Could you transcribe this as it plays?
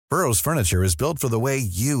Burrow's furniture is built for the way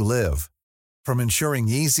you live. From ensuring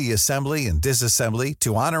easy assembly and disassembly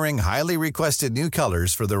to honoring highly requested new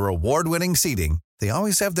colors for their award-winning seating, they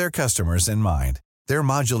always have their customers in mind. Their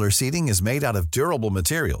modular seating is made out of durable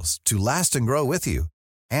materials to last and grow with you.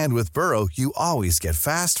 And with Burrow, you always get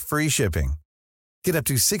fast, free shipping. Get up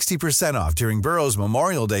to 60% off during Burrow's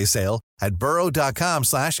Memorial Day sale at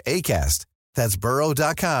burrow.com/ACAST. That's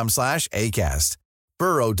burrow.com/ACAST.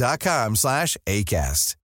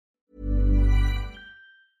 burrow.com/ACAST.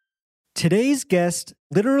 Today's guest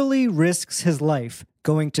literally risks his life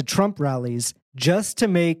going to Trump rallies just to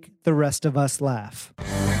make the rest of us laugh.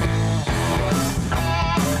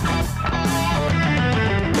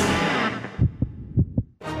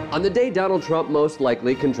 On the day Donald Trump most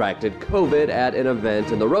likely contracted COVID at an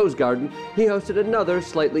event in the Rose Garden, he hosted another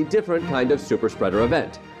slightly different kind of super spreader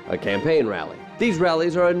event, a campaign rally. These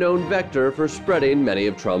rallies are a known vector for spreading many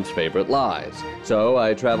of Trump's favorite lies. So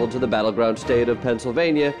I traveled to the battleground state of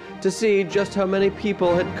Pennsylvania to see just how many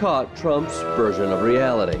people had caught Trump's version of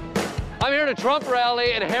reality. I'm here at a Trump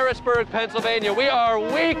rally in Harrisburg, Pennsylvania. We are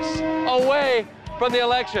weeks away from the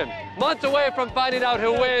election, months away from finding out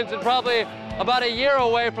who wins, and probably about a year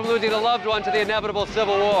away from losing a loved one to the inevitable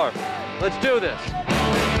civil war. Let's do this.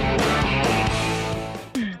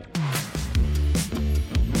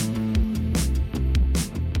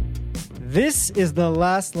 This is The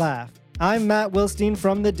Last Laugh. I'm Matt Wilstein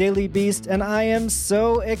from The Daily Beast, and I am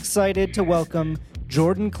so excited to welcome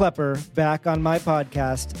Jordan Klepper back on my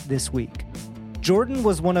podcast this week. Jordan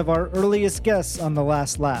was one of our earliest guests on The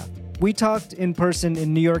Last Laugh. We talked in person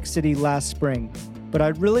in New York City last spring, but I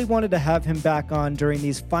really wanted to have him back on during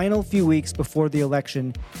these final few weeks before the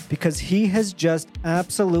election because he has just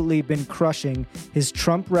absolutely been crushing his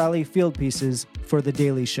Trump rally field pieces for The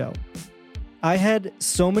Daily Show. I had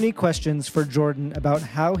so many questions for Jordan about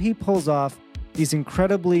how he pulls off these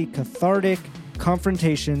incredibly cathartic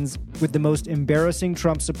confrontations with the most embarrassing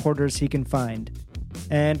Trump supporters he can find.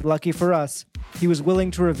 And lucky for us, he was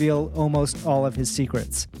willing to reveal almost all of his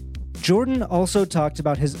secrets. Jordan also talked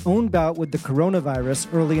about his own bout with the coronavirus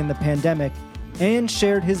early in the pandemic and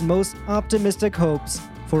shared his most optimistic hopes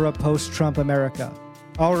for a post-Trump America.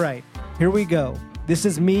 All right, here we go. This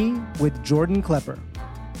is me with Jordan Klepper.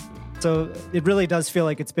 So it really does feel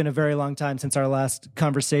like it's been a very long time since our last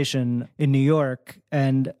conversation in New York.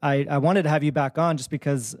 And I wanted to have you back on just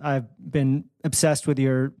because I've been obsessed with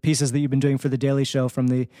your pieces that you've been doing for The Daily Show from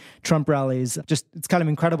the Trump rallies. Just, it's kind of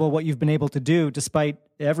incredible what you've been able to do despite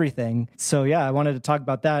everything. So yeah, I wanted to talk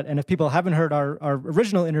about that. And if people haven't heard our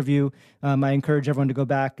original interview, I encourage everyone to go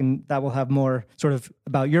back, and that will have more sort of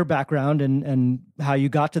about your background and how you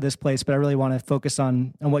got to this place. But I really want to focus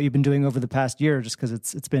on what you've been doing over the past year, just because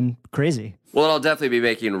it's been crazy. Well, I'll definitely be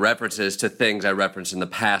making references to things I referenced in the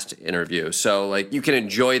past interview. So, like, you can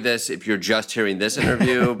enjoy this if you're just hearing this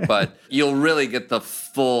interview, but you'll really get the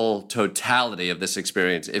full totality of this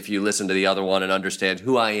experience if you listen to the other one and understand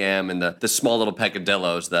who I am and the small little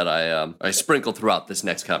peccadillos that I sprinkle throughout this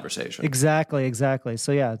next conversation. Exactly.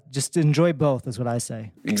 So, yeah, just enjoy both is what I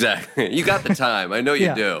say. Exactly. You got the time. I know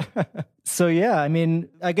you do. So yeah, I mean,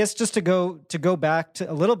 I guess just to go back to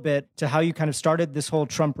a little bit to how you kind of started this whole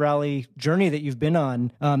Trump rally journey that you've been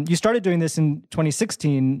on. You started doing this in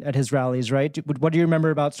 2016 at his rallies, right? What do you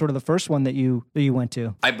remember about sort of the first one that you went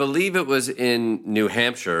to? I believe it was in New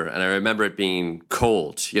Hampshire, and I remember it being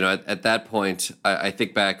cold. You know, at that point, I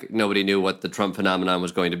think back, nobody knew what the Trump phenomenon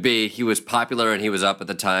was going to be. He was popular and he was up at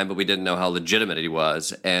the time, but we didn't know how legitimate he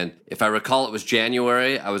was. And if I recall, it was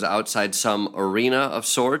January. I was outside some arena of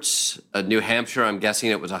sorts. New Hampshire, I'm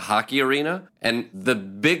guessing it was a hockey arena. And the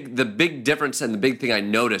big difference and the big thing I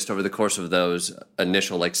noticed over the course of those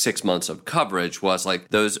initial 6 months of coverage was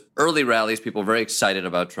those early rallies, people were very excited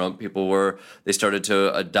about Trump. They started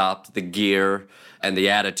to adopt the gear and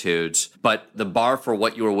the attitudes, but the bar for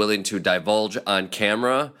what you were willing to divulge on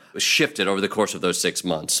camera was shifted over the course of those 6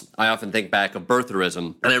 months. I often think back of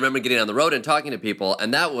birtherism, and I remember getting on the road and talking to people,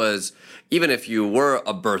 and that was, even if you were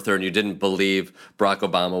a birther and you didn't believe Barack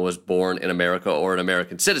Obama was born in America or an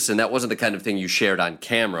American citizen, that wasn't the kind of thing you shared on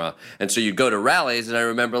camera. And so you'd go to rallies, and I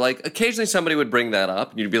remember occasionally somebody would bring that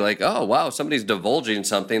up, and you'd be like, oh, wow, somebody's divulging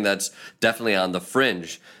something that's definitely on the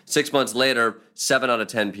fringe. 6 months later, 7 out of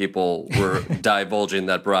 10 people were divulging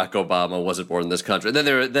that Barack Obama wasn't born in this country. And then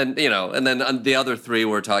the other 3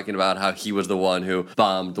 were talking about how he was the one who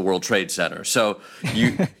bombed the World Trade Center. So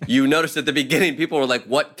you noticed at the beginning, people were like,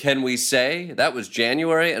 what can we say? That was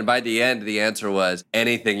January. And by the end, the answer was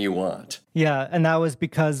anything you want. Yeah, and that was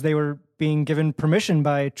because they were being given permission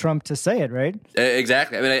by Trump to say it, right?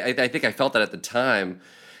 Exactly. I mean, I think I felt that at the time.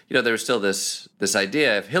 there was still this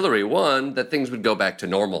idea if Hillary won that things would go back to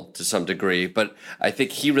normal to some degree. But I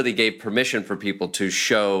think he really gave permission for people to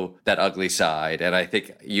show that ugly side. And I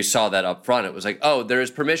think you saw that up front. It was like, oh, there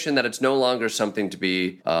is permission that it's no longer something to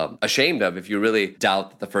be ashamed of if you really doubt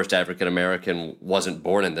that the first African-American wasn't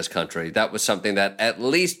born in this country. That was something that at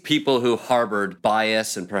least people who harbored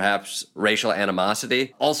bias and perhaps racial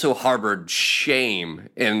animosity also harbored shame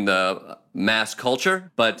in the mass culture,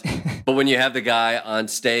 but when you have the guy on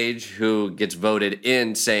stage who gets voted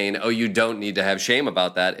in saying, oh, you don't need to have shame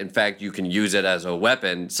about that, in fact, you can use it as a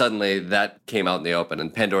weapon, suddenly that came out in the open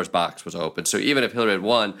and Pandora's box was open. So even if Hillary had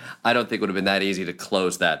won, I don't think it would have been that easy to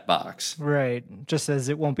close that box. Right. Just as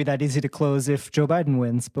it won't be that easy to close if Joe Biden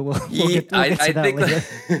wins, but we'll get to I that think later.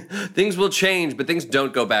 Things will change, but things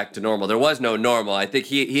don't go back to normal. There was no normal. I think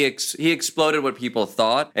he exploded what people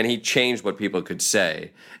thought and he changed what people could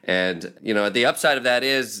say. And, the upside of that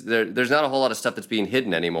is there's not a whole lot of stuff that's being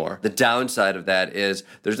hidden anymore. The downside of that is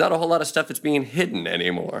there's not a whole lot of stuff that's being hidden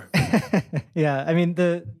anymore. Yeah, I mean,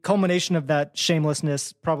 the culmination of that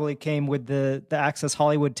shamelessness probably came with the Access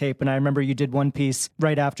Hollywood tape. And I remember you did one piece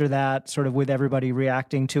right after that, sort of with everybody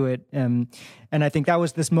reacting to it. And I think that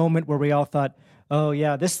was this moment where we all thought, oh,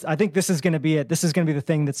 yeah, I think this is going to be it. This is going to be the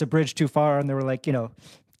thing that's a bridge too far. And there were like,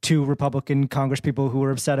 two Republican congresspeople who were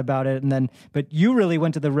upset about it. But you really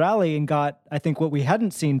went to the rally and got, I think, what we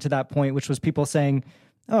hadn't seen to that point, which was people saying,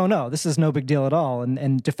 oh, no, this is no big deal at all,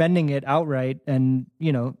 and defending it outright and,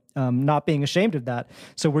 not being ashamed of that.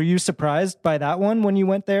 So were you surprised by that one when you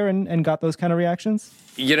went there and got those kind of reactions?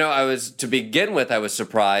 To begin with, I was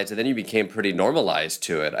surprised, and then you became pretty normalized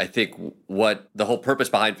to it. I think what the whole purpose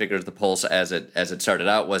behind Figures the Pulse as it started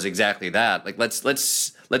out was exactly that. Like,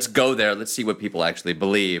 let's go there. Let's see what people actually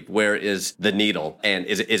believe. Where is the needle? And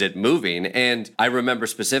is it moving? And I remember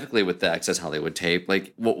specifically with the Access Hollywood tape,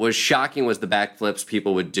 like what was shocking was the backflips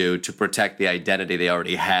people would do to protect the identity they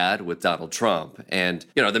already had with Donald Trump. And,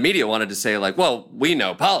 the media wanted to say like, well, we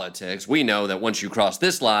know politics. We know that once you cross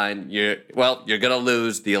this line, you're going to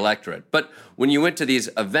lose the electorate. But when you went to these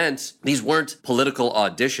events, these weren't political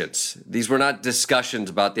auditions. These were not discussions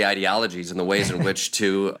about the ideologies and the ways in which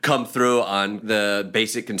to come through on the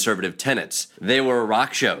basic conservative tenets. They were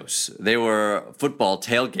rock shows. They were football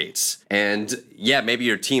tailgates. And yeah, maybe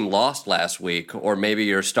your team lost last week, or maybe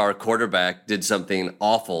your star quarterback did something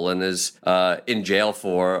awful and is in jail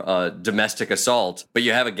for domestic assault. But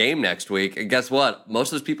you have a game next week, and guess what? Most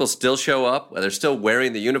of those people still show up. They're still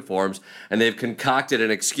wearing the uniforms, and they've concocted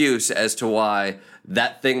an excuse as to why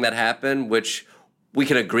that thing that happened, which we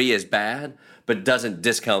can agree is bad, but doesn't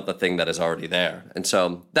discount the thing that is already there. And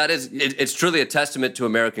so it's truly a testament to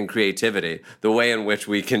American creativity, the way in which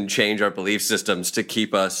we can change our belief systems to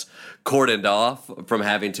keep us cordoned off from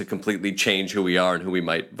having to completely change who we are and who we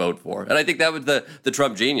might vote for. And I think that was the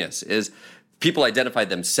Trump genius, is people identified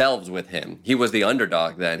themselves with him. He was the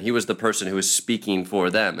underdog then. He was the person who was speaking for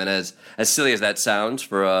them. And as silly as that sounds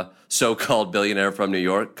for a so-called billionaire from New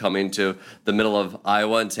York coming to the middle of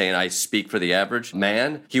Iowa and saying, I speak for the average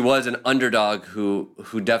man, he was an underdog who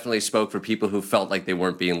definitely spoke for people who felt like they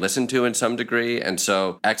weren't being listened to in some degree. And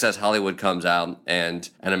so Access Hollywood comes out and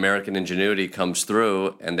an American ingenuity comes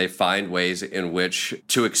through, and they find ways in which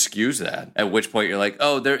to excuse that. At which point you're like,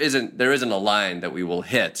 oh, there isn't a line that we will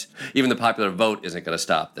hit. Even the popular vote isn't going to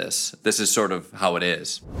stop this. This is sort of how it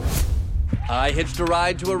is. I hitched a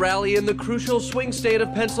ride to a rally in the crucial swing state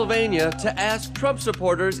of Pennsylvania to ask Trump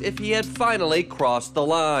supporters if he had finally crossed the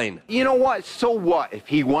line. You know what? So what if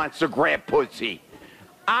he wants to grab pussy?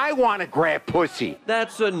 I want to grab pussy.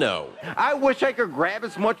 That's a no. I wish I could grab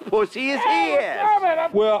as much pussy as he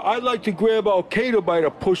is. Well, I'd like to grab Al Qaeda by the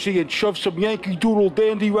pussy and shove some Yankee Doodle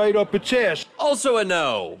Dandy right up its ass. Also a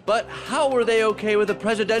no. But how were they okay with a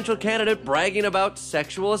presidential candidate bragging about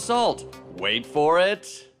sexual assault? Wait for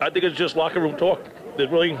it. I think it's just locker room talk.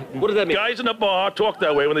 What does that mean? Guys in the bar talk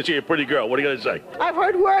that way when they see a pretty girl. What are you going to say? I've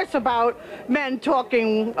heard worse about men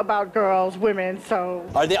talking about girls, women, so...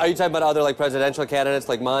 Are you talking about other, like, presidential candidates,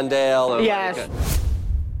 like Mondale? Yes.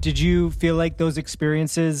 Did you feel like those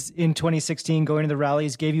experiences in 2016 going to the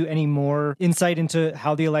rallies gave you any more insight into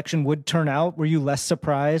how the election would turn out? Were you less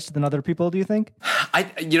surprised than other people, do you think?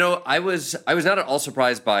 I was not at all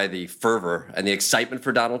surprised by the fervor and the excitement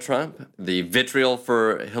for Donald Trump, the vitriol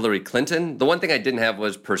for Hillary Clinton. The one thing I didn't have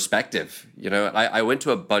was perspective. I went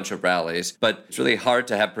to a bunch of rallies, but it's really hard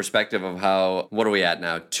to have perspective of how, what are we at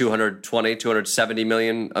now? 270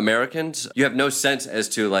 million Americans? You have no sense as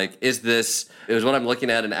to, like, is what I'm looking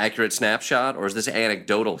at an accurate snapshot, or is this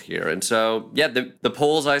anecdotal here? And so, yeah, the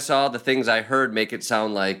polls I saw, the things I heard make it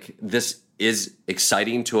sound like this is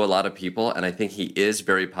exciting to a lot of people, and I think he is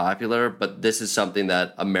very popular, but this is something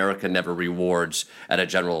that America never rewards at a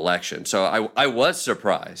general election. So I was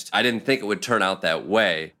surprised. I didn't think it would turn out that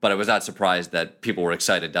way, but I was not surprised that people were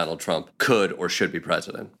excited Donald Trump could or should be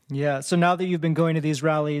president. Yeah. So now that you've been going to these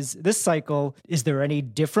rallies this cycle, is there any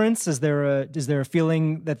difference? Is there a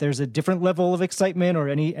feeling that there's a different level of excitement or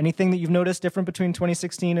anything that you've noticed different between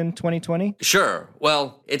 2016 and 2020? Sure.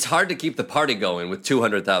 Well, it's hard to keep the party going with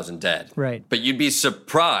 200,000 dead. Right. But you'd be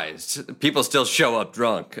surprised. People still show up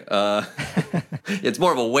drunk. It's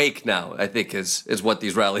more of a wake now, I think, is what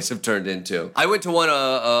these rallies have turned into. I went to one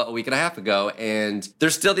a week and a half ago, and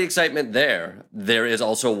there's still the excitement there. There is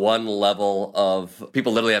also one level of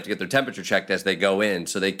people literally have to get their temperature checked as they go in,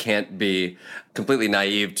 so they can't be completely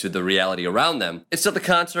naive to the reality around them. It's still the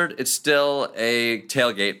concert. It's still a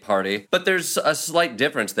tailgate party. But there's a slight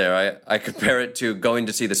difference there. I compare it to going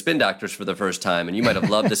to see the Spin Doctors for the first time, and you might have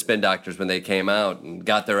loved the Spin Doctors when they came out and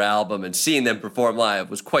got their album, and seeing them perform live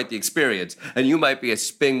was quite the experience. And you might be a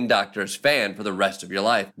Spin Doctors fan for the rest of your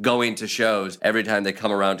life, going to shows every time they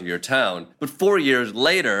come around to your town. But 4 years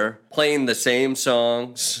later, playing the same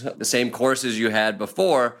songs, the same courses you had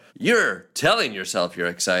before, you're telling yourself you're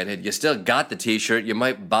excited. You still got the t-shirt. You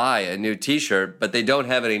might buy a new t-shirt, but they don't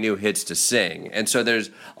have any new hits to sing. And so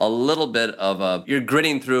there's a little bit of you're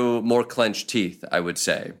gritting through more clenched teeth, I would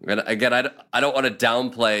say. And again, I don't want to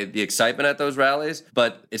downplay the excitement at those rallies,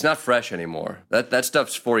 but it's not fresh anymore. That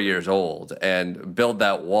stuff's 4 years old, and build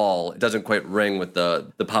that wall, it doesn't quite ring with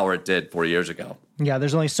the power it did 4 years ago. Yeah,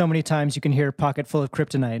 there's only so many times you can hear Pocket Full of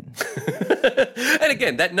Kryptonite. And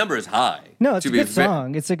again, that number is high. No, it's a good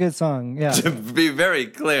song. It's a good song, yeah. To be very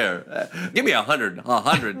clear. Give me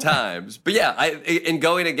 100 times. But yeah, in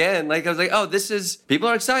going again, I was like, oh, people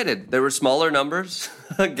are excited. There were smaller numbers.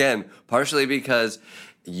 Again, partially because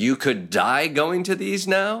you could die going to these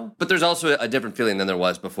now, but there's also a different feeling than there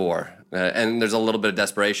was before. And there's a little bit of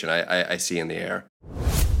desperation I see in the air.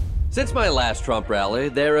 Since my last Trump rally,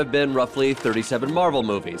 there have been roughly 37 Marvel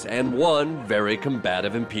movies and one very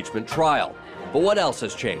combative impeachment trial. But what else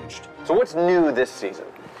has changed? So what's new this season?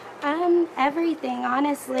 Everything,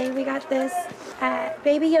 honestly. We got this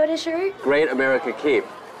Baby Yoda shirt. Great America Keep.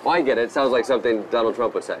 Well, I get it. It sounds like something Donald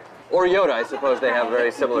Trump would say. Or Yoda, I suppose they have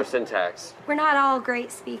very similar syntax. We're not all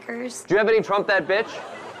great speakers. Do you have any Trump that bitch?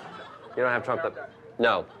 You don't have Trump that...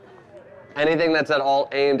 No. Anything that's at all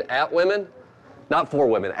aimed at women? Not for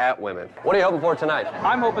women, at women. What are you hoping for tonight?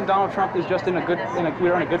 I'm hoping Donald Trump is just we're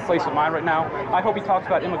in a good place of mind right now. I hope he talks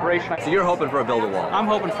about immigration. So you're hoping for a build a wall? I'm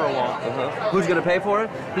hoping for a wall. Who's going to pay for it?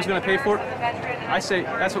 Who's going to pay for it? I say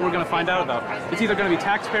that's what we're going to find out about. It's either going to be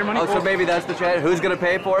taxpayer money. Oh, so maybe that's the chat. Who's going to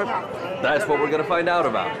pay for it? That's what we're going to find out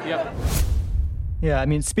about. Yep. Yeah, I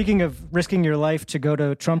mean, speaking of risking your life to go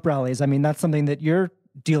to Trump rallies, I mean, that's something that you're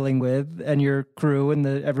dealing with, and your crew and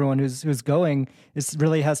everyone who's going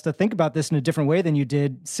really has to think about this in a different way than you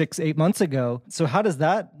did 6-8 months ago. So how does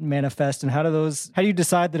that manifest, and how do you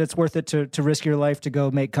decide that it's worth it to risk your life to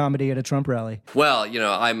go make comedy at a Trump rally? Well,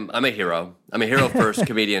 I'm a hero. I'm a hero first,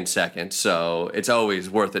 comedian second, so it's always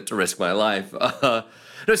worth it to risk my life.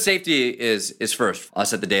 Safety is first.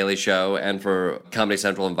 Us at The Daily Show and for Comedy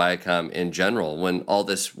Central and Viacom in general. When all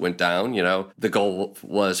this went down, the goal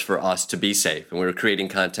was for us to be safe. And we were creating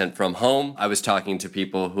content from home. I was talking to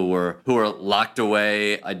people who were locked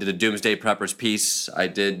away. I did a Doomsday Preppers piece. I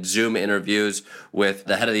did Zoom interviews with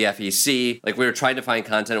the head of the FEC. We were trying to find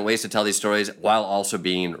content and ways to tell these stories while also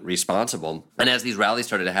being responsible. And as these rallies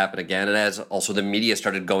started to happen again, and as also the media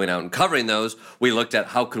started going out and covering those, we looked at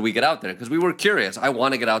how could we get out there? Because we were curious. I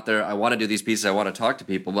want to get out there. I want to do these pieces. I want to talk to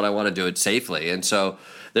people, but I want to do it safely. And so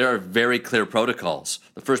there are very clear protocols.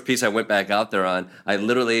 The first piece I went back out there on,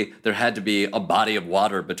 there had to be a body of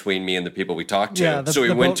water between me and the people we talked to. Yeah, so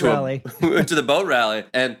we went to we went to the boat rally,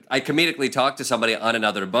 and I comedically talked to somebody on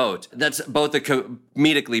another boat. That's both a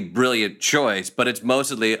comedically brilliant choice, but it's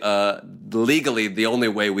mostly legally the only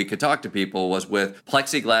way we could talk to people was with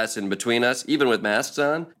plexiglass in between us, even with masks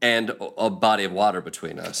on, and a body of water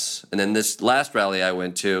between us. And then this last rally I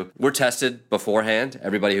went to, we're tested beforehand.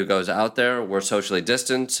 Everybody who goes out there, we're socially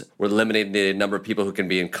distanced. We're limiting the number of people who can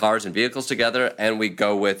be in cars and vehicles together, and we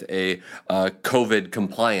go with a COVID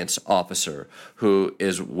compliance officer who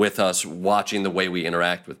is with us watching the way we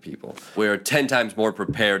interact with people. We're 10 times more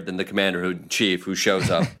prepared than the commander-in-chief who shows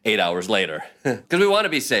up 8 hours later. Because we want to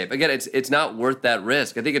be safe. Again, it's it's not worth that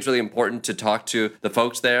risk. I think it's really important to talk to the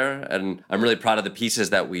folks there, and I'm really proud of the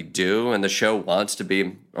pieces that we do, and the show wants to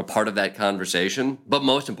be a part of that conversation. But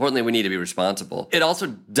most importantly, we need to be responsible. It also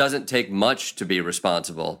doesn't take much to be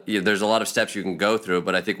responsible. There's a lot of steps you can go through,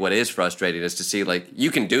 but I think what is frustrating is to see, like,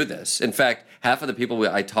 you can do this. In fact, half of the people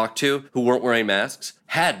I talked to who weren't wearing masks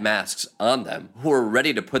had masks on them, who were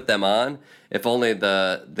ready to put them on. If only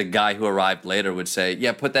the guy who arrived later would say,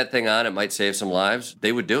 yeah, put that thing on, it might save some lives,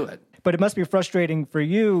 they would do it. But it must be frustrating for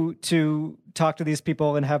you to talk to these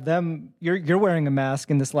people and have them, you're wearing a mask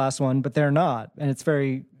in this last one, but they're not. And it's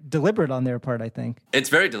very deliberate on their part, I think. It's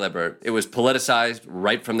very deliberate. It was politicized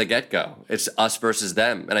right from the get-go. It's us versus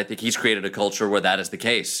them. And I think he's created a culture where that is the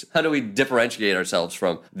case. How do we differentiate ourselves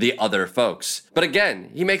from the other folks? But again,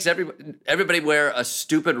 he makes everybody wear a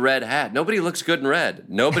stupid red hat. Nobody looks good in red.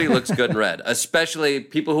 Nobody looks good in red. Especially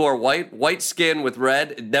people who are white. White skin with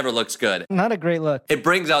red, it never looks good. Not a great look. It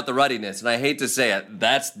brings out the ruddiness, and I hate to say it,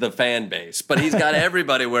 that's the fan base. But he's got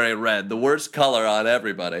everybody wearing red, the worst color on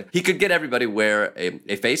everybody. He could get everybody wear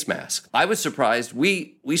a face mask. I was surprised.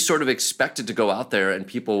 We sort of expected to go out there and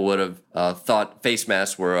people would have thought face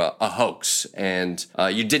masks were a hoax and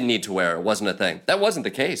you didn't need to wear it. It wasn't a thing. That wasn't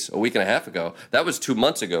the case a week and a half ago. That was 2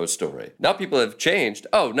 months ago's story. Now people have changed.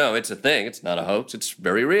 Oh, no, it's a thing. It's not a hoax. It's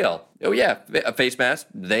very real. Oh, yeah, a face mask,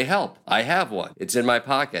 they help. I have one. It's in my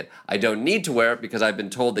pocket. I don't need to wear it because I've been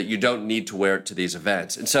told that you don't need to wear it to these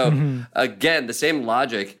events. And so, again, the same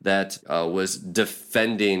logic that was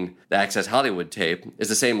defending the Access Hollywood tape is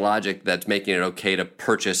the same logic that's making it okay to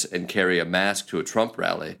purchase and carry a mask to a Trump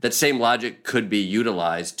rally. That same logic could be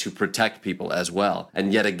utilized to protect people as well.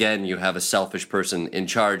 And yet again, you have a selfish person in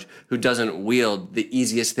charge who doesn't wield the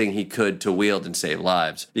easiest thing he could to wield and save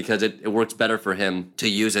lives because it works better for him to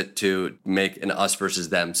use it to make an us versus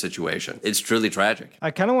them situation. It's truly tragic.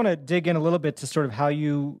 I kind of want to dig in a little bit to sort of how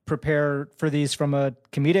you prepare for these from a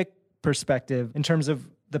comedic perspective in terms of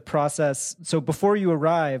the process. So before you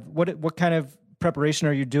arrive, what kind of preparation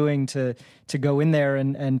are you doing to go in there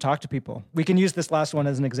and talk to people? We can use this last one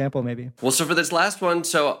as an example, maybe. Well, so for this last one,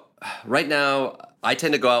 so right now, I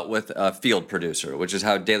tend to go out with a field producer, which is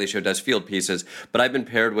how Daily Show does field pieces. But I've been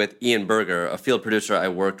paired with Ian Berger, a field producer I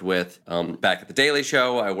worked with back at the Daily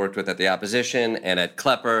Show, I worked with at the Opposition and at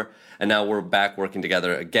Klepper. And now we're back working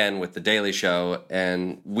together again with The Daily Show,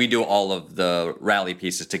 and we do all of the rally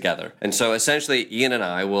pieces together. And so essentially, Ian and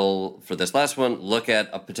I will, for this last one, look at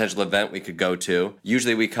a potential event we could go to.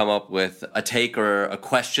 Usually we come up with a take or a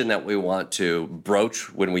question that we want to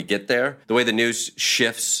broach when we get there. The way the news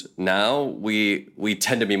shifts now, we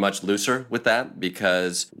tend to be much looser with that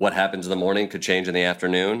because what happens in the morning could change in the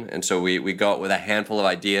afternoon. And so we go out with a handful of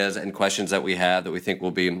ideas and questions that we have that we think will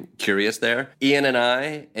be curious there. Ian and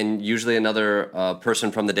I, and usually another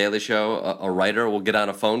person from The Daily Show, a writer, will get on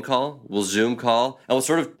a phone call, we'll Zoom call, and we'll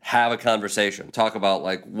sort of have a conversation. Talk about,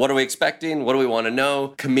 like, what are we expecting? What do we want to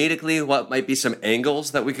know? Comedically, what might be some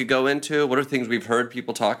angles that we could go into? What are things we've heard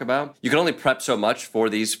people talk about? You can only prep so much for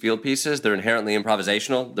these field pieces. They're inherently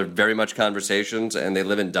improvisational. They're very much conversations, and they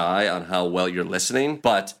live and die on how well you're listening.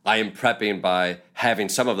 But I am prepping by having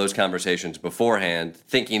some of those conversations beforehand,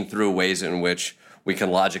 thinking through ways in which we can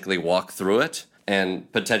logically walk through it,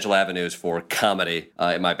 and potential avenues for comedy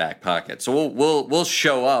in my back pocket. So we'll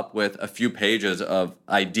show up with a few pages of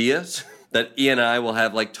ideas that Ian and I will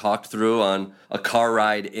have talked through on a car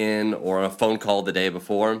ride in or a phone call the day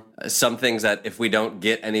before. Some things that if we don't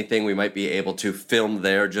get anything, we might be able to film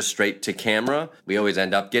there just straight to camera. We always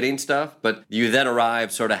end up getting stuff, but you then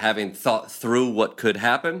arrive sort of having thought through what could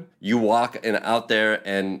happen. You walk out there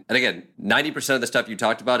and again, 90% of the stuff you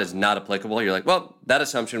talked about is not applicable. You're like, well, that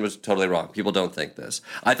assumption was totally wrong. People don't think this.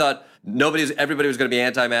 I thought everybody was going to be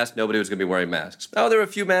anti-mask. Nobody was going to be wearing masks. Oh, there were a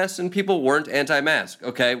few masks and people weren't anti-mask.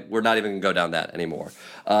 Okay, we're not even going to go down that anymore.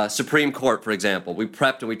 Supreme Court, for example, we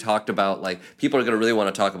prepped and we talked about people are going to really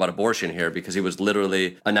want to talk about abortion here because he was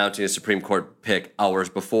literally announcing a Supreme Court pick hours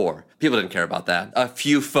before. People didn't care about that. A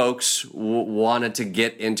few folks wanted to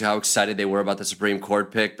get into how excited they were about the Supreme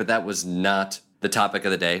Court pick, but that was not the topic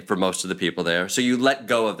of the day for most of the people there. So you let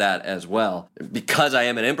go of that as well. Because I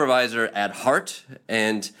am an improviser at heart,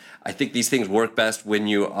 and I think these things work best when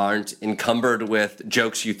you aren't encumbered with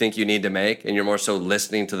jokes you think you need to make, and you're more so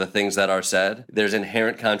listening to the things that are said. There's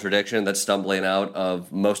inherent contradiction that's stumbling out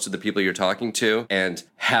of most of the people you're talking to, and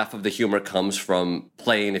half of the humor comes from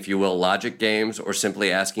playing, if you will, logic games or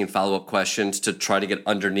simply asking follow-up questions to try to get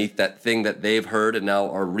underneath that thing that they've heard and now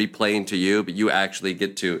are replaying to you, but you actually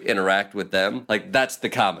get to interact with them. That's the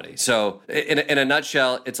comedy. So in a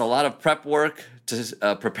nutshell, it's a lot of prep work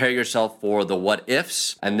to prepare yourself for the what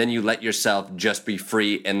ifs, and then you let yourself just be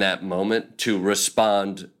free in that moment to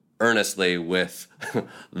respond earnestly with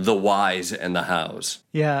the whys and the hows.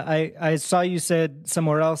 Yeah, I saw you said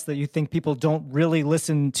somewhere else that you think people don't really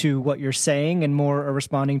listen to what you're saying and more are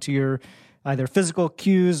responding to your either physical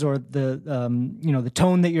cues or the the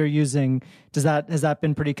tone that you're using. Has that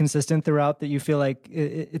been pretty consistent throughout, that you feel like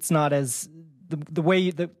it's not as the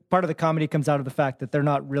way the part of the comedy comes out of the fact that they're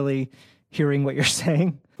not really hearing what you're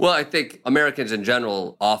saying? Well, I think Americans in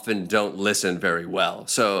general often don't listen very well.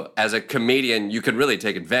 So as a comedian, you could really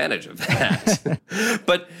take advantage of that.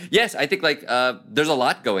 But yes, I think there's a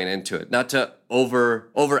lot going into it. Not to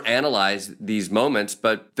overanalyze these moments,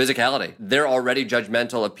 but physicality. They're already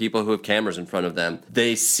judgmental of people who have cameras in front of them.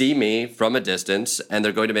 They see me from a distance, and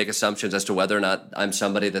they're going to make assumptions as to whether or not I'm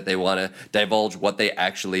somebody that they want to divulge what they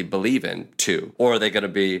actually believe in to. Or are they going to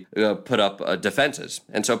be put up defenses?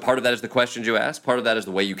 And so part of that is the questions you ask. Part of that is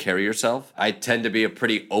the way you carry yourself. I tend to be a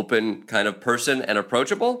pretty open kind of person and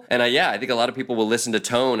approachable. And I think a lot of people will listen to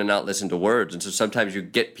tone and not listen to words. And so sometimes you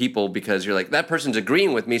get people because you're like, that person's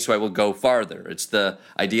agreeing with me, so I will go farther. It's the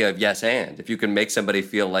idea of yes and. If you can make somebody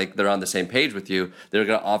feel like they're on the same page with you, they're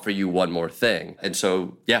going to offer you one more thing. And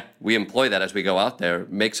so, we employ that as we go out there.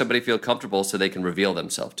 Make somebody feel comfortable so they can reveal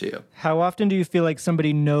themselves to you. How often do you feel like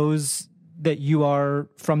somebody knows that you are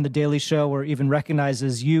from The Daily Show or even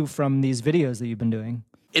recognizes you from these videos that you've been doing?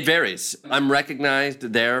 It varies. I'm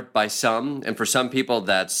recognized there by some, and for some people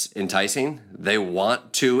that's enticing. They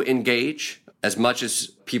want to engage. As much as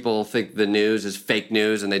people think the news is fake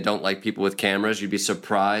news and they don't like people with cameras, you'd be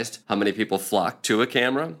surprised how many people flock to a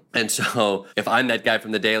camera. And so if I'm that guy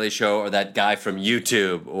from The Daily Show or that guy from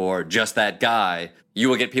YouTube or just that guy, you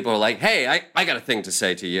will get people who are like, hey, I got a thing to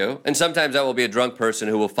say to you. And sometimes that will be a drunk person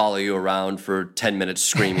who will follow you around for 10 minutes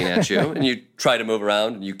screaming at you. And you try to move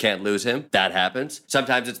around and you can't lose him. That happens.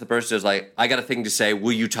 Sometimes it's the person who's like, I got a thing to say.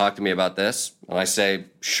 Will you talk to me about this? And I say,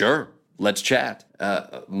 sure. Let's chat.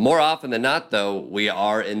 More often than not, though, we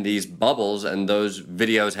are in these bubbles, and those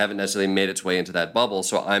videos haven't necessarily made its way into that bubble,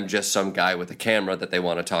 so I'm just some guy with a camera that they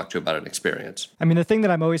want to talk to about an experience. I mean, the thing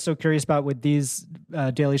that I'm always so curious about with these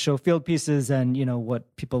Daily Show field pieces and,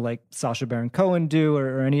 what people like Sacha Baron Cohen do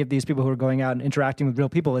or any of these people who are going out and interacting with real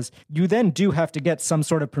people is you then do have to get some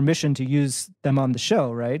sort of permission to use them on the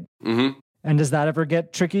show, right? Mm-hmm. And does that ever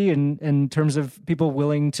get tricky in terms of people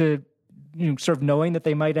willing to sort of knowing that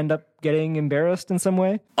they might end up getting embarrassed in some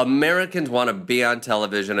way? Americans want to be on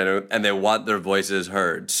television and they want their voices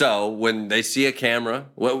heard. So when they see a camera,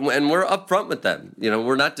 and we're upfront with them,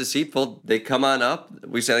 we're not deceitful. They come on up.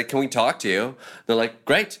 We say, can we talk to you? They're like,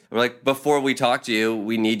 great. We're like, before we talk to you,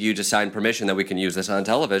 we need you to sign permission that we can use this on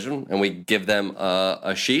television. And we give them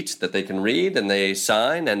a sheet that they can read and they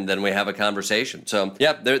sign, and then we have a conversation. So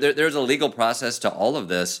there's a legal process to all of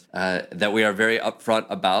this that we are very upfront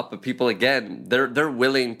about. But people, again, they're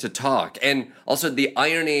willing to talk. And also the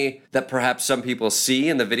irony that perhaps some people see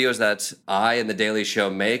in the videos that I and The Daily Show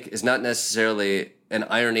make is not necessarily an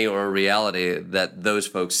irony or a reality that those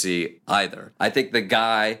folks see either. I think the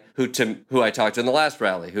guy who I talked to in the last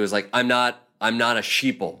rally, who was like, I'm not a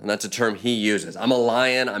sheeple, and that's a term he uses. I'm a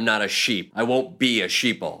lion, I'm not a sheep. I won't be a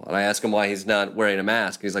sheeple. And I ask him why he's not wearing a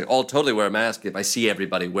mask. He's like, I'll totally wear a mask if I see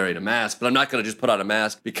everybody wearing a mask, but I'm not going to just put on a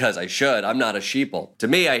mask because I should. I'm not a sheeple. To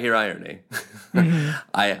me, I hear irony.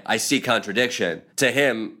 I see contradiction. To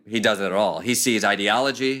him, he doesn't at all. He sees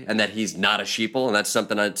ideology and that he's not a sheeple, and that's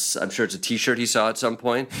something I'm sure it's a t-shirt he saw at some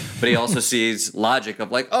point. But he also sees logic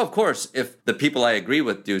of like, oh, of course, if the people I agree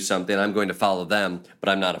with do something, I'm going to follow them, but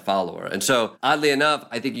I'm not a follower. And so oddly enough,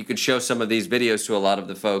 I think you could show some of these videos to a lot of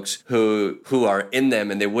the folks who are in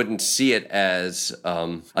them, and they wouldn't see it as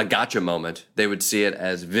a gotcha moment. They would see it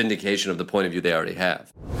as vindication of the point of view they already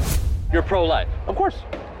have. You're pro-life. Of course.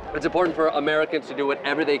 It's important for Americans to do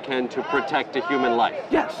whatever they can to protect a human life.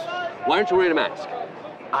 Yes. Why aren't you wearing a mask?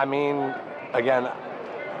 I mean, again,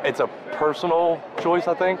 it's a personal choice,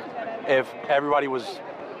 I think. If everybody was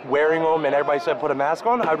wearing them and everybody said put a mask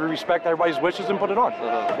on, I would respect everybody's wishes and put it on.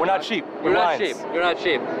 We're not sheep. You're not sheep. You're not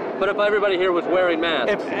sheep. But if everybody here was wearing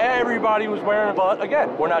masks. If everybody was wearing, but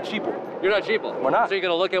again, we're not sheeple. You're not sheeple. We're not. So you're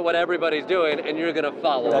going to look at what everybody's doing and you're going to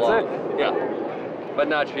follow along. That's it. Yeah. But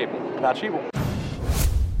not sheeple. Not sheeple.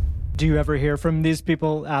 Do you ever hear from these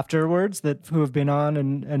people afterwards who have been on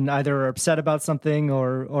and either are upset about something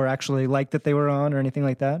or actually like that they were on or anything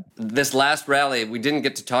like that? This last rally, we didn't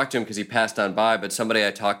get to talk to him because he passed on by, but somebody I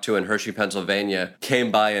talked to in Hershey, Pennsylvania came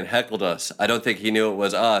by and heckled us. I don't think he knew it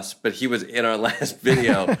was us, but he was in our last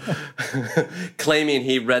video claiming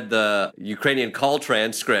he read the Ukrainian call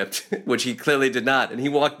transcript, which he clearly did not. And he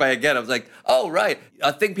walked by again. I was like, oh, right.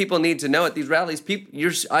 I think people need to know at these rallies,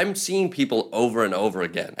 I'm seeing people over and over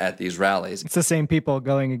again at these these rallies. It's the same people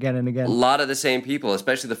going again and again. A lot of the same people,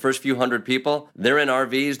 especially the first few hundred people. They're in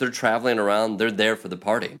RVs, they're traveling around, they're there for the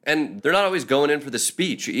party. And they're not always going in for the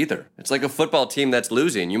speech either. It's like a football team that's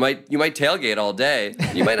losing. You might tailgate all day.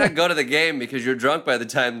 You might not go to the game because you're drunk by the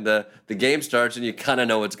time the game starts and you kind of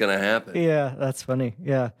know what's going to happen. Yeah, that's funny.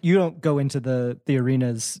 Yeah. You don't go into the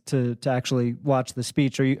arenas to actually watch the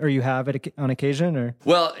speech, or you have it on occasion, or?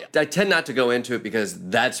 Well, I tend not to go into it because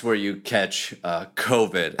that's where you catch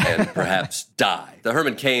COVID and perhaps die. The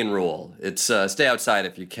Herman Cain rule. It's stay outside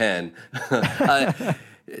if you can.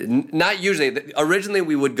 Not usually. Originally,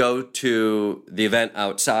 we would go to the event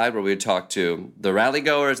outside where we would talk to the rally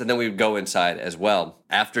goers, and then we would go inside as well.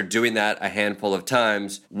 After doing that a handful of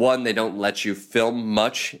times, one, they don't let you film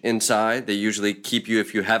much inside. They usually keep you,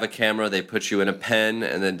 if you have a camera, they put you in a pen,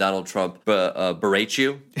 and then Donald Trump berates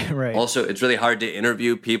you. Right. Also, it's really hard to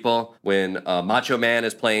interview people when Macho Man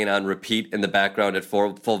is playing on repeat in the background at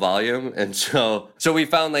full volume. And so we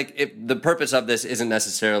found the purpose of this isn't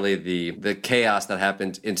necessarily the chaos that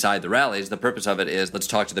happens inside the rallies. The purpose of it is let's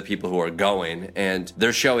talk to the people who are going, and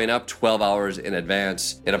they're showing up 12 hours in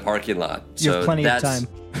advance in a parking lot. You have plenty of time.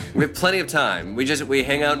 We have plenty of time. We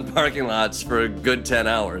hang out in parking lots for a good 10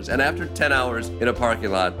 hours. And after 10 hours in a parking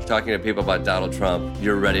lot talking to people about Donald Trump,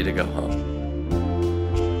 you're ready to go home.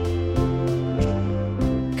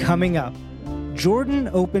 Coming up, Jordan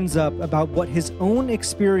opens up about what his own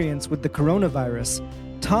experience with the coronavirus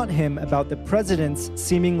taught him about the president's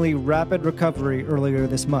seemingly rapid recovery earlier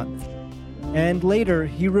this month. And later,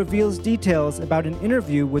 he reveals details about an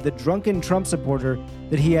interview with a drunken Trump supporter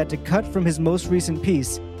that he had to cut from his most recent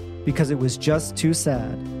piece because it was just too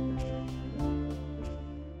sad.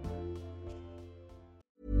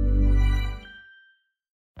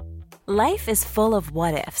 Life is full of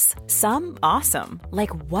what-ifs. Some awesome,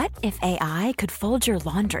 like what if AI could fold your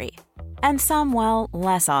laundry? And some, well,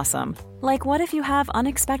 less awesome, like what if you have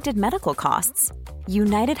unexpected medical costs?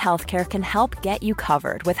 United Healthcare can help get you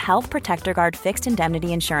covered with Health Protector Guard fixed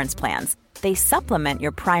indemnity insurance plans. They supplement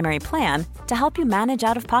your primary plan to help you manage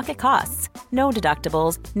out-of-pocket costs. No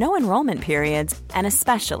deductibles, no enrollment periods, and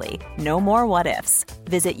especially no more what-ifs.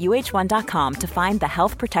 Visit uh1.com to find the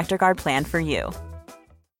Health Protector Guard plan for you.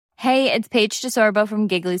 Hey, it's Paige DeSorbo from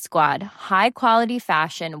Giggly Squad. High quality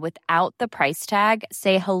fashion without the price tag.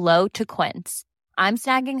 Say hello to Quince. I'm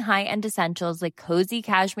snagging high-end essentials like cozy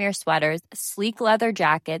cashmere sweaters, sleek leather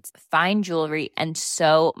jackets, fine jewelry, and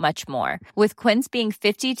so much more. With Quince being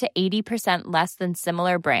 50 to 80% less than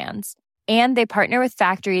similar brands. And they partner with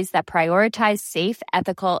factories that prioritize safe,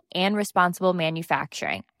 ethical, and responsible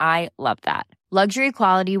manufacturing. I love that. Luxury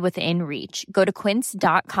quality within reach. Go to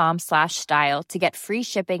quince.com/style to get free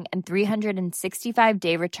shipping and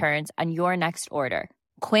 365-day returns on your next order.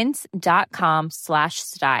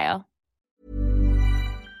 Quince.com/style.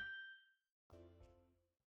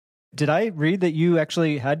 Did I read that you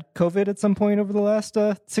actually had COVID at some point over the last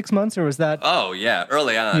 6 months, or was that? Oh, yeah,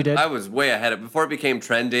 early on. You did? I was way ahead of it. Before it became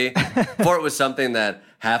trendy, before it was something that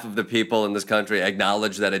half of the people in this country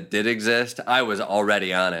acknowledged that it did exist, I was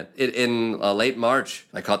already on it. In late March,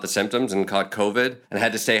 I caught the symptoms and caught COVID and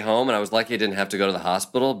had to stay home, and I was lucky I didn't have to go to the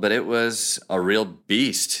hospital, but it was a real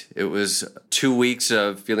beast. It was 2 weeks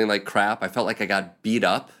of feeling like crap. I felt like I got beat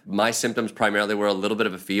up. My symptoms primarily were a little bit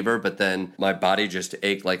of a fever, but then my body just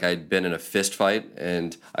ached like I'd been in a fist fight,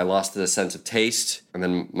 and I lost the sense of taste. And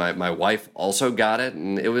then my wife also got it,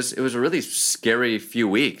 and it was a really scary few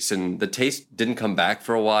weeks, and the taste didn't come back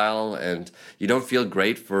for a while, and you don't feel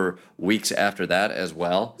great for weeks after that as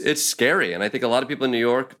well. It's scary, and I think a lot of people in New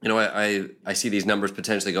York, I see these numbers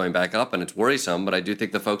potentially going back up, and it's worrisome, but I do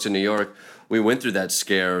think the folks in New York, we went through that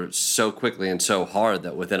scare so quickly and so hard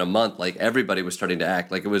that within a month, like everybody was starting to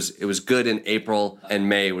act. Like it was good in April and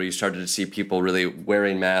May where you started to see people really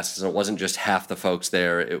wearing masks, and it wasn't just half the folks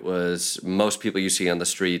there. It was most people you see on the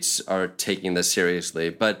streets are taking this seriously.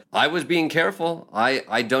 But I was being careful.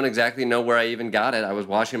 I don't exactly know where I even got it. I was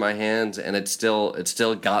washing my hands, and it still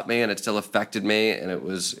got me, and it still affected me, and it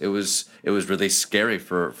was really scary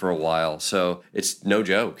for a while. So it's no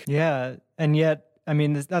joke. Yeah, and yet, I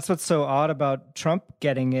mean, that's what's so odd about Trump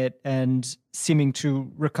getting it and seeming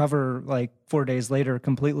to recover like 4 days later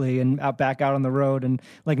completely and back out on the road and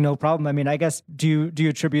like no problem. I mean, I guess, do you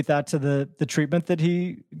attribute that to the treatment that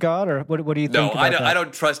he got, or what do you think? No, I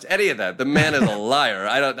don't trust any of that. The man is a liar.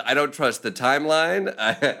 I don't trust the timeline.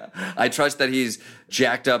 I trust that he's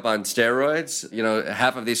jacked up on steroids.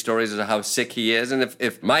 Half of these stories is how sick he is. And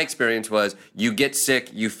if my experience was you get sick,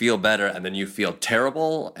 you feel better, and then you feel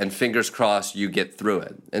terrible, and fingers crossed you get through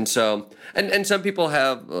it. And so, and some people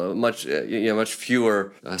have much, much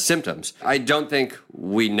fewer symptoms. I don't think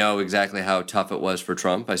we know exactly how tough it was for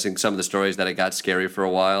Trump. I think some of the stories that it got scary for a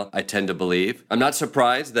while, I tend to believe. I'm not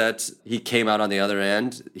surprised that he came out on the other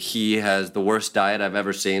end. He has the worst diet I've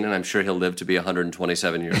ever seen, and I'm sure he'll live to be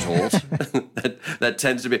 127 years old. that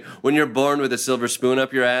tends to be, when you're born with a silver spoon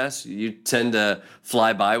up your ass, you tend to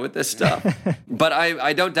fly by with this stuff. But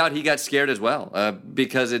I don't doubt he got scared as well,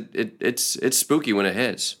 because it's spooky when it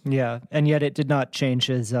hits. Yeah, and yet it did not change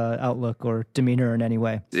his outlook or demeanor in any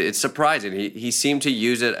way. It's surprising. He seemed to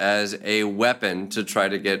use it as a weapon to try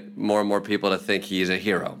to get more and more people to think he's a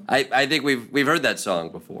hero. I think we've heard that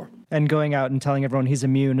song before. And going out and telling everyone he's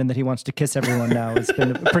immune and that he wants to kiss everyone now has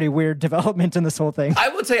been a pretty weird development in this whole thing. I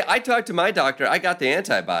will tell you, I talked to my doctor. I got the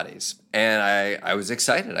antibodies, and I was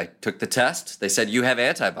excited. I took the test. They said, you have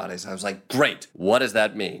antibodies. I was like, great. What does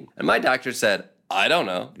that mean? And my doctor said, I don't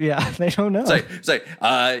know. Yeah, they don't know.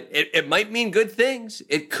 It might mean good things.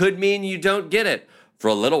 It could mean you don't get it for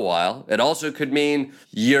a little while. It also could mean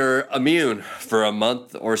you're immune for a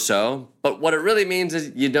month or so. But what it really means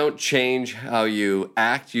is you don't change how you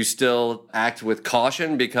act. You still act with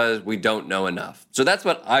caution because we don't know enough. So that's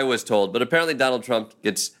what I was told. But apparently Donald Trump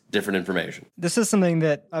gets different information. This is something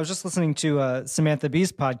that I was just listening to Samantha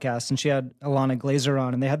Bee's podcast, and she had Alana Glazer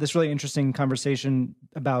on, and they had this really interesting conversation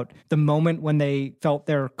about the moment when they felt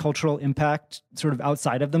their cultural impact sort of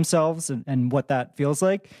outside of themselves and what that feels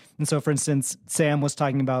like. And so, for instance, Sam was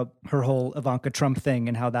talking about her whole Ivanka Trump thing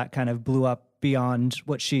and how that kind of blew up beyond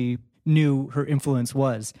what she knew her influence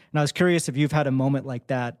was. And I was curious if you've had a moment like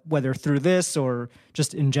that, whether through this or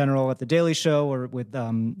just in general at The Daily Show or with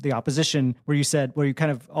the opposition, where you kind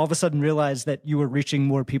of all of a sudden realized that you were reaching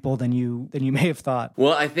more people than you may have thought.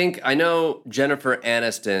 Well, I know Jennifer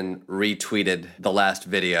Aniston retweeted the last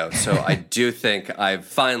video, so I do think I've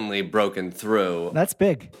finally broken through. That's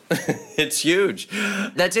big. It's huge.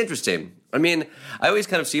 That's interesting. I mean, I always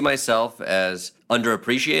kind of see myself as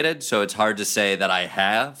underappreciated, so it's hard to say that I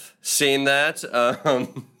have seen that.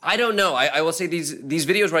 I don't know. I will say these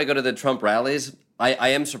videos where I go to the Trump rallies, I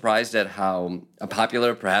am surprised at how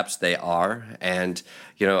popular perhaps they are. And,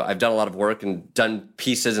 I've done a lot of work and done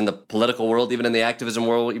pieces in the political world, even in the activism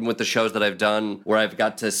world, even with the shows that I've done, where I've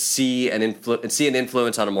got to see an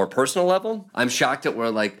influence on a more personal level. I'm shocked at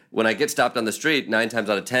where, when I get stopped on the street, 9 times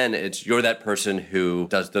out of 10, it's you're that person who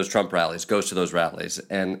does those Trump rallies, goes to those rallies.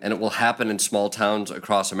 And it will happen in small towns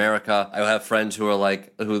across America. I have friends who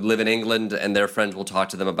who live in England, and their friends will talk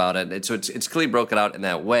to them about it. So it's clearly broken out in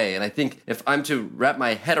that way. And I think if I'm to wrap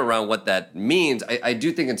my head around what that means, I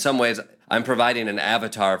do think in some ways I'm providing an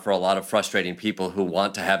avatar for a lot of frustrating people who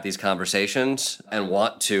want to have these conversations and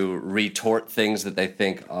want to retort things that they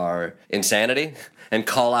think are insanity and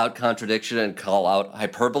call out contradiction and call out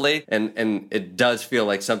hyperbole. And it does feel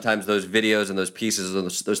like sometimes those videos and those pieces and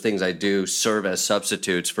those things I do serve as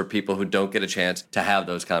substitutes for people who don't get a chance to have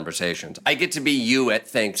those conversations. I get to be you at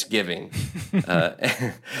Thanksgiving.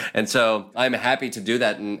 And so I'm happy to do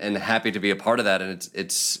that and happy to be a part of that. And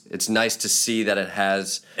it's nice to see that it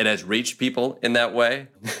has reached people in that way.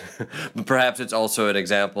 But perhaps it's also an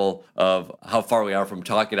example of how far we are from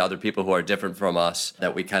talking to other people who are different from us,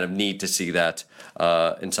 that we kind of need to see that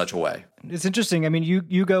in such a way. It's interesting. I mean,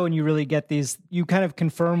 you go and you really get these, you kind of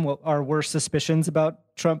confirm what our worst suspicions about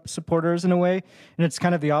Trump supporters in a way. And it's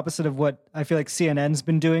kind of the opposite of what I feel like CNN's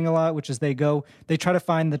been doing a lot, which is they try to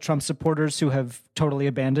find the Trump supporters who have totally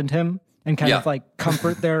abandoned him and kind of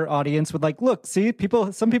comfort their audience with look, see,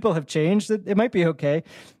 some people have changed. It might be okay.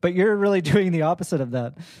 But you're really doing the opposite of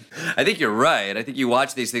that. I think you're right. I think you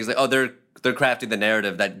watch these things they're crafting the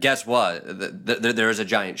narrative that, guess what, there is a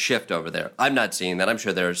giant shift over there. I'm not seeing that. I'm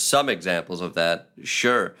sure there are some examples of that,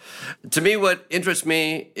 sure. To me, what interests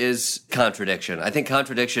me is contradiction. I think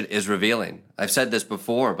contradiction is revealing. I've said this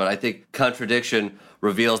before, but I think contradiction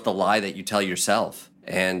reveals the lie that you tell yourself.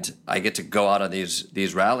 And I get to go out on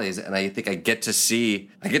these rallies, and I think I get to see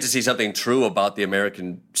something true about the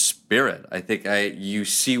American spirit. I think you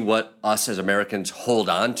see what us as Americans hold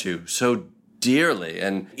on to so dearly,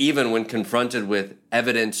 and even when confronted with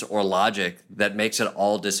evidence or logic that makes it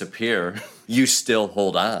all disappear, you still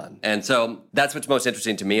hold on. And so that's what's most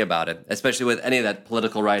interesting to me about it, especially with any of that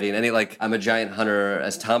political writing, I'm a giant Hunter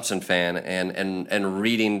S. Thompson fan, and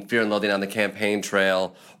reading Fear and Loathing on the Campaign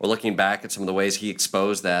Trail, or looking back at some of the ways he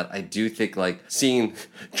exposed that. I do think seeing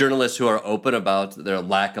journalists who are open about their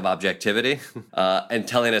lack of objectivity and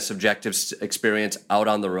telling a subjective experience out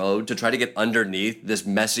on the road to try to get underneath this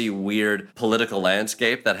messy, weird political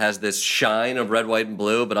landscape that has this shine of red, white, and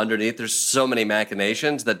blue, but underneath there's so many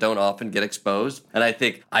machinations that don't often get exposed. And I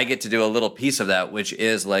think I get to do a little piece of that, which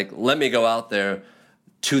is let me go out there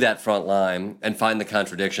to that front line and find the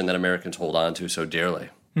contradiction that Americans hold on to so dearly.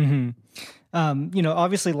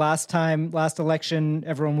 Obviously last election,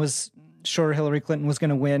 everyone was sure Hillary Clinton was going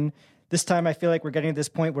to win. This time, I feel like we're getting to this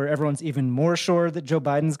point where everyone's even more sure that Joe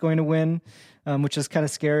Biden's going to win, which is kind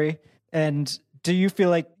of scary. And do you feel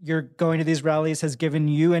like you're going to these rallies has given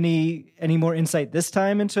you any more insight this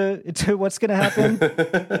time into what's going to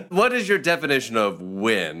happen? What is your definition of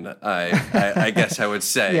win? I guess I would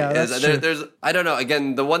say. Yeah, that's true. I don't know.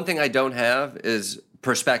 Again, the one thing I don't have is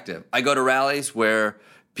perspective. I go to rallies where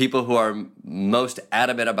people who are most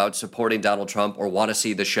adamant about supporting Donald Trump or want to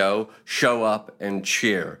see the show up and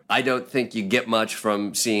cheer. I don't think you get much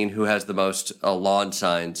from seeing who has the most lawn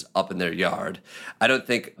signs up in their yard. I don't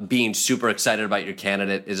think being super excited about your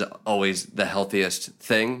candidate is always the healthiest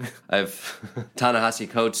thing. Ta-Nehisi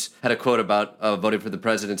Coates had a quote about voting for the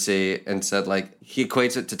presidency and said, like, he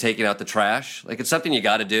equates it to taking out the trash. Like, it's something you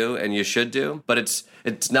got to do and you should do, but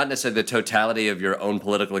it's not necessarily the totality of your own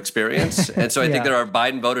political experience. And so I think there are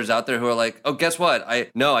Biden voters out there who are like, oh, guess what?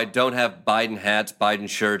 I don't have Biden hats, Biden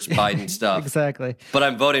shirts, Biden stuff. Exactly. But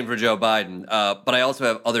I'm voting for Joe Biden. But I also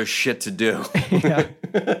have other shit to do.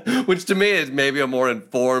 Which to me is maybe a more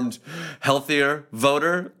informed, healthier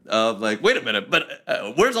voter of like, wait a minute, but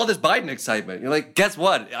where's all this Biden excitement? You're like, guess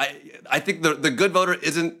what? I think the good voter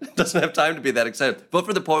doesn't have time to be that excited. Vote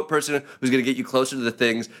for the person who's going to get you closer to the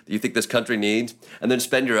things that you think this country needs, and then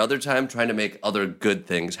spend your other time trying to make other good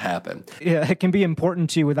things happen. Yeah, it can be important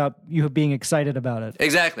to you without you being excited about it.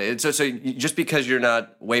 Exactly. And so just because you're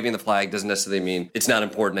not waving the flag doesn't necessarily mean it's not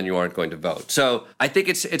important and you aren't going to vote. So I think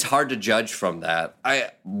it's hard to judge from that.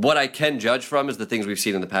 What I can judge from is the things we've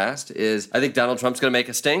seen in the past is I think Donald Trump's going to make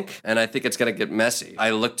a stink, and I think it's going to get messy. I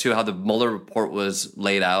look to how the Mueller report was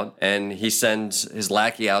laid out, and he sends his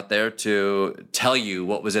lackey out there to tell you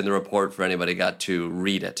what was in the report for anybody got to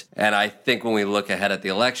read it. And I think when we look ahead at the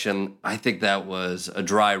election, I think that was a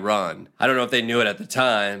dry run. I don't know if they knew it at the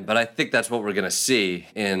time, but I think that's what we're going to see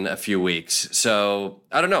in a few weeks. So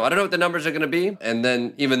I don't know. I don't know what the numbers are going to be. And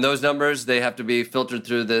then even those numbers, they have to be filtered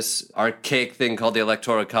through this archaic thing called the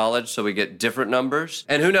Electoral College, so we get different numbers.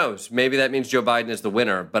 And who knows? Maybe that means Joe Biden is the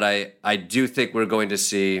winner, but I do think we're going to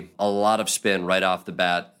see a lot of spin right off the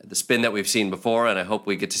bat, the spin that we've seen before, and I hope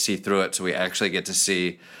we get to see through it so we actually get to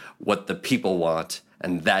see what the people want,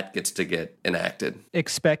 and that gets to get enacted.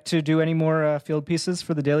 Expect to do any more field pieces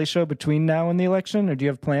for The Daily Show between now and the election, or do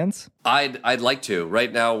you have plans? I'd like to.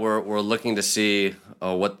 Right now, we're looking to see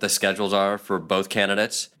what the schedules are for both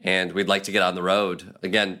candidates, and we'd like to get on the road.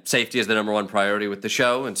 Again, safety is the number one priority with the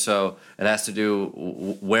show, and so it has to do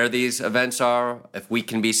where these events are, if we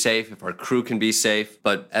can be safe, if our crew can be safe.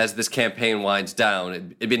 But as this campaign winds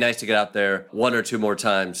down, it'd be nice to get out there one or two more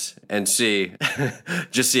times and see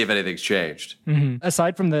if anything's changed. Mm-hmm.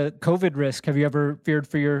 Aside from the COVID risk, have you ever feared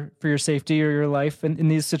for your safety or your life in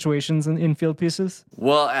these situations in field pieces?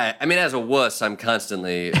 Well, I mean, as a wuss, I'm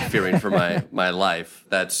constantly fearing for my life.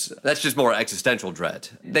 That's just more existential dread.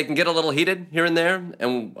 They can get a little heated here and there,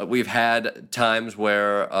 and we've had times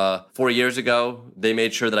where 4 years ago, they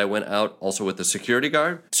made sure that I went out also with the security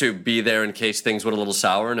guard to be there in case things went a little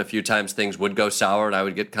sour, and a few times things would go sour and I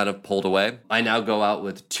would get kind of pulled away. I now go out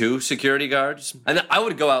with 2 security guards, and I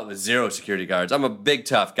would go out with 0 security guards. I'm a big,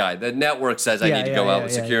 tough guy. The network says I need to go out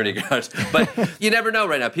with security guards, but you never know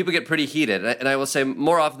right now. People get pretty heated, and I will say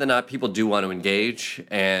more often than not, people do want to engage,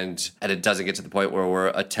 and it doesn't get to the point where we're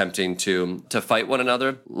attempting to fight one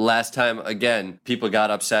another. Last time, again, people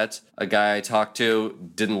got upset. A guy I talked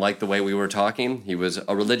to didn't like the way we were talking. He was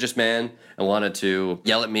a religious man and wanted to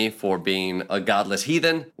yell at me for being a godless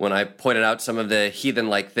heathen. When I pointed out some of the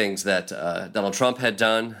heathen-like things that Donald Trump had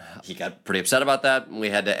done, he got pretty upset about that, and we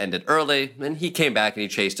had to end it early, and he came back and he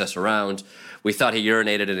chased us around. We thought he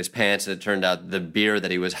urinated in his pants, and it turned out the beer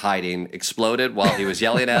that he was hiding exploded while he was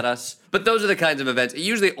yelling at us. But those are the kinds of events. It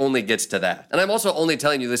usually only gets to that. And I'm also only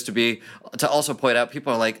telling you this to also point out,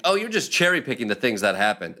 people are like, oh, you're just cherry picking the things that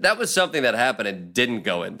happened. That was something that happened and didn't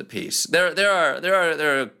go in the piece. There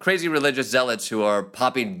are crazy religious zealots who are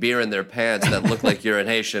popping beer in their pants that look like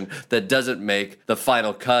urination that doesn't make the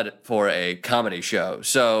final cut for a comedy show.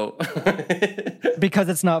 So because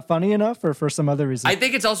it's not funny enough, or for some other reason? I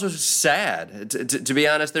think it's also sad. To be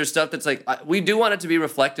honest, there's stuff that's like, we do want it to be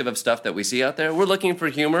reflective of stuff that we see out there. We're looking for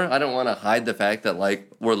humor. I don't want to hide the fact that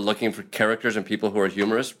like we're looking for characters and people who are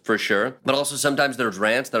humorous, for sure. But also sometimes there's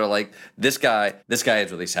rants that are like, this guy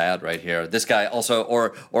is really sad right here. This guy also,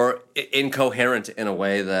 or incoherent in a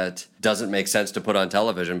way that doesn't make sense to put on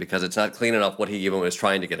television because it's not clean enough what he even was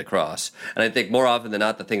trying to get across. And I think more often than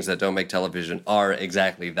not, the things that don't make television are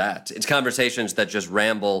exactly that. It's conversations that just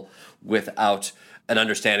ramble without an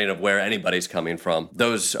understanding of where anybody's coming from.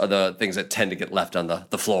 Those are the things that tend to get left on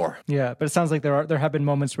the floor. Yeah, but it sounds like there have been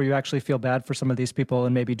moments where you actually feel bad for some of these people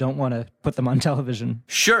and maybe don't want to put them on television.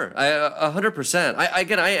 Sure, 100%. I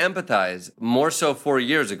empathize. More so 4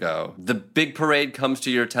 years ago. The big parade comes to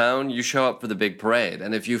your town, you show up for the big parade.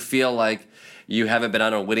 And if you feel like you haven't been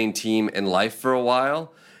on a winning team in life for a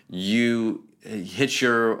while, you hitch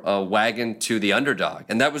your wagon to the underdog.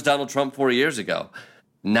 And that was Donald Trump 4 years ago.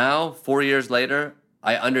 Now, 4 years later,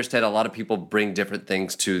 I understand a lot of people bring different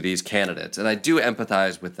things to these candidates, and I do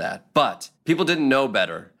empathize with that. But people didn't know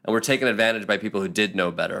better, and were taken advantage by people who did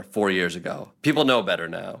know better 4 years ago. People know better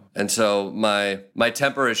now. And so my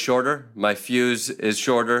temper is shorter, my fuse is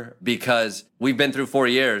shorter, because we've been through 4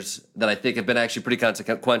 years that I think have been actually pretty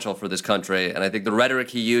consequential for this country. And I think the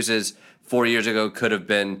rhetoric he uses 4 years ago could have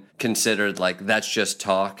been considered like, that's just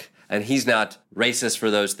talk. And he's not racist for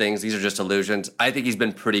those things. These are just illusions. I think he's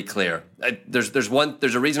been pretty clear. There's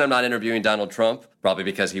a reason I'm not interviewing Donald Trump, probably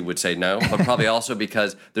because he would say no, but probably also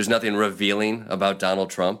because there's nothing revealing about Donald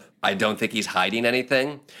Trump. I don't think he's hiding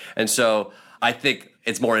anything. And so I think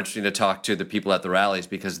it's more interesting to talk to the people at the rallies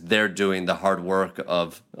because they're doing the hard work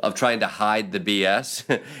of trying to hide the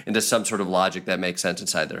BS into some sort of logic that makes sense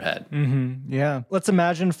inside their head. Mm-hmm. Yeah. Let's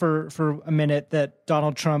imagine for a minute that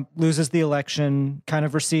Donald Trump loses the election, kind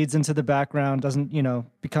of recedes into the background, doesn't,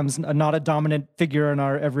 becomes not a dominant figure in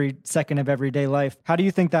our every second of everyday life. How do you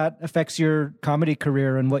think that affects your comedy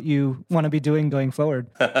career and what you want to be doing going forward?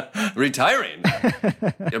 Retiring.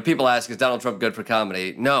 People ask, is Donald Trump good for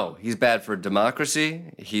comedy? No, he's bad for democracy.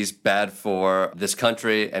 He's bad for this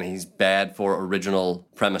country, and he's bad for original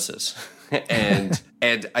premises. and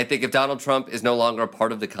I think if Donald Trump is no longer a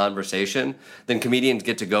part of the conversation, then comedians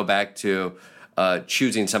get to go back to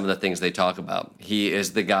choosing some of the things they talk about. He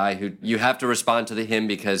is the guy who you have to respond to him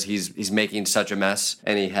because he's making such a mess,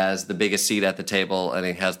 and he has the biggest seat at the table, and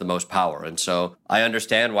he has the most power. And so I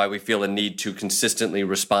understand why we feel a need to consistently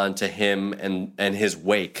respond to him and his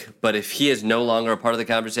wake. But if he is no longer a part of the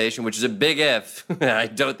conversation, which is a big if, I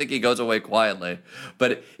don't think he goes away quietly.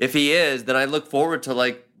 But if he is, then I look forward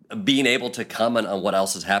to being able to comment on what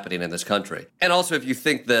else is happening in this country. And also, if you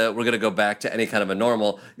think that we're going to go back to any kind of a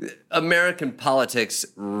normal, American politics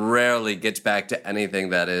rarely gets back to anything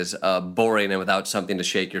that is boring and without something to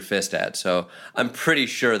shake your fist at. So I'm pretty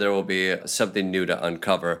sure there will be something new to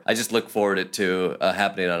uncover. I just look forward to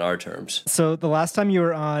happening on our terms. So the last time you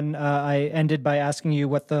were on, I ended by asking you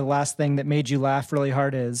what the last thing that made you laugh really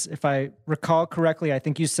hard is. If I recall correctly, I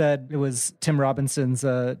think you said it was Tim Robinson's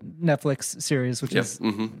Netflix series, which is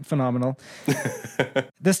phenomenal.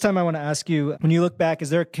 This time I want to ask you, when you look back, is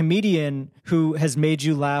there a comedian who has made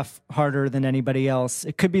you laugh harder than anybody else?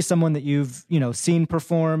 It could be someone that you've, seen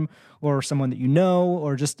perform, or someone that you know,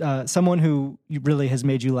 or just someone who really has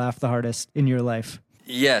made you laugh the hardest in your life.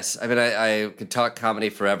 Yes. I mean, I could talk comedy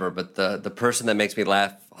forever, but the person that makes me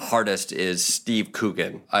laugh hardest is Steve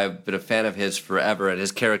Coogan. I've been a fan of his forever, and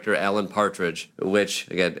his character, Alan Partridge, which,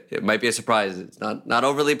 again, it might be a surprise. It's not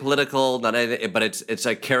overly political, not anything, but it's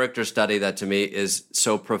a character study that, to me, is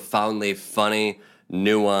so profoundly funny,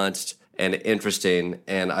 nuanced, and interesting.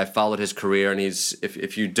 And I followed his career, and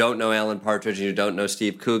if you don't know Alan Partridge and you don't know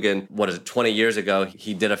Steve Coogan, 20 years ago,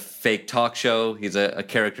 he did a fake talk show. He's a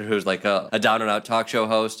character who's like a down-and-out talk show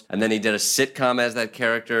host. And then he did a sitcom as that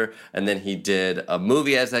character. And then he did a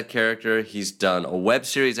movie as that character. He's done a web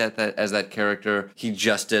series as that character. He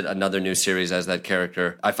just did another new series as that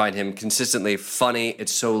character. I find him consistently funny.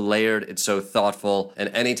 It's so layered. It's so thoughtful. And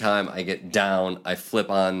anytime I get down, I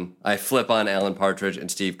flip on Alan Partridge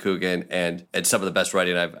and Steve Coogan, and it's some of the best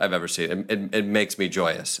writing I've ever seen. It makes me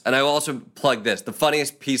joyous. And I will also plug this. The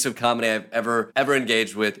funniest piece of comedy I've ever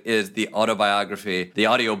engaged with is the autobiography, the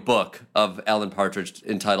audio book of Alan Partridge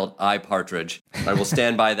entitled I, Partridge. I will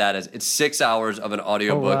stand by that as it's 6 hours of an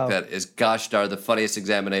audio book that is, gosh darn, the funniest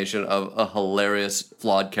examination of a hilarious,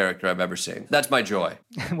 flawed character I've ever seen. That's my joy.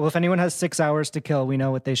 Well, if anyone has 6 hours to kill, we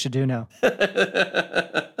know what they should do now.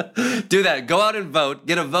 Do that. Go out and vote.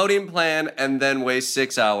 Get a voting plan, and then waste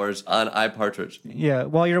 6 hours on I, Partridge. Yeah.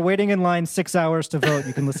 While you're waiting in line 6 hours to vote,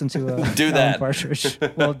 you can listen to do that. Partridge.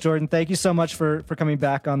 Well, Jordan, thank you so much for coming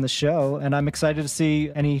back on the show, and I'm excited to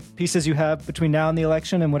see any pieces you have between now and the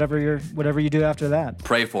election, and whatever you do after that.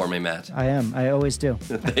 Pray for me, Matt. I am. I always do.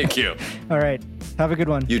 Thank you. All right. Have a good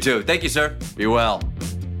one. You too. Thank you, sir. Be well.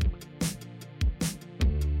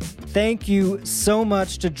 Thank you so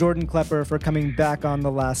much to Jordan Klepper for coming back on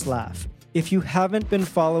The Last Laugh. If you haven't been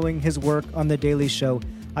following his work on The Daily Show,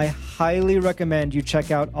 I highly recommend you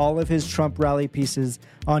check out all of his Trump rally pieces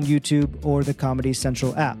on YouTube or the Comedy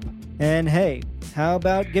Central app. And hey, how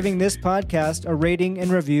about giving this podcast a rating and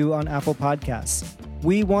review on Apple Podcasts?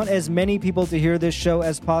 We want as many people to hear this show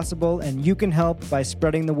as possible, and you can help by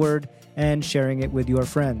spreading the word and sharing it with your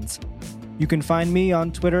friends. You can find me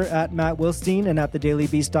on Twitter at Matt Wilstein and at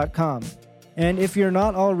thedailybeast.com. And if you're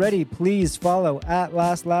not already, please follow at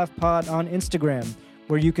Last Laugh Pod on Instagram,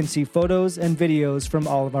 where you can see photos and videos from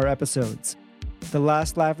all of our episodes. The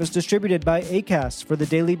Last Laugh is distributed by Acast for The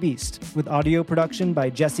Daily Beast, with audio production by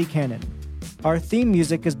Jesse Cannon. Our theme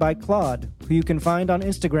music is by Claude, who you can find on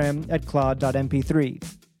Instagram at claude.mp3.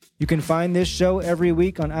 You can find this show every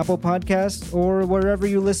week on Apple Podcasts or wherever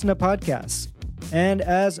you listen to podcasts. And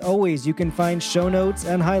as always, you can find show notes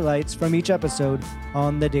and highlights from each episode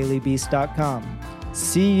on thedailybeast.com.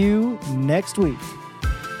 See you next week.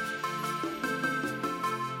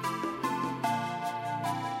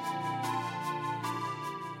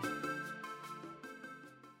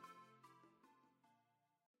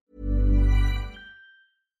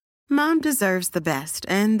 Mom deserves the best,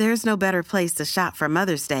 and there's no better place to shop for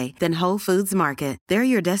Mother's Day than Whole Foods Market. They're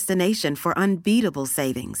your destination for unbeatable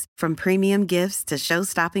savings, from premium gifts to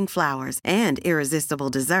show-stopping flowers and irresistible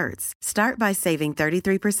desserts. Start by saving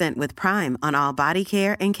 33% with Prime on all body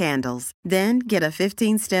care and candles. Then get a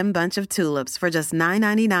 15-stem bunch of tulips for just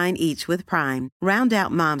 $9.99 each with Prime. Round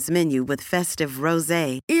out Mom's menu with festive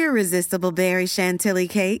rosé, irresistible berry chantilly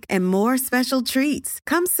cake, and more special treats.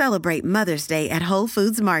 Come celebrate Mother's Day at Whole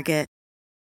Foods Market.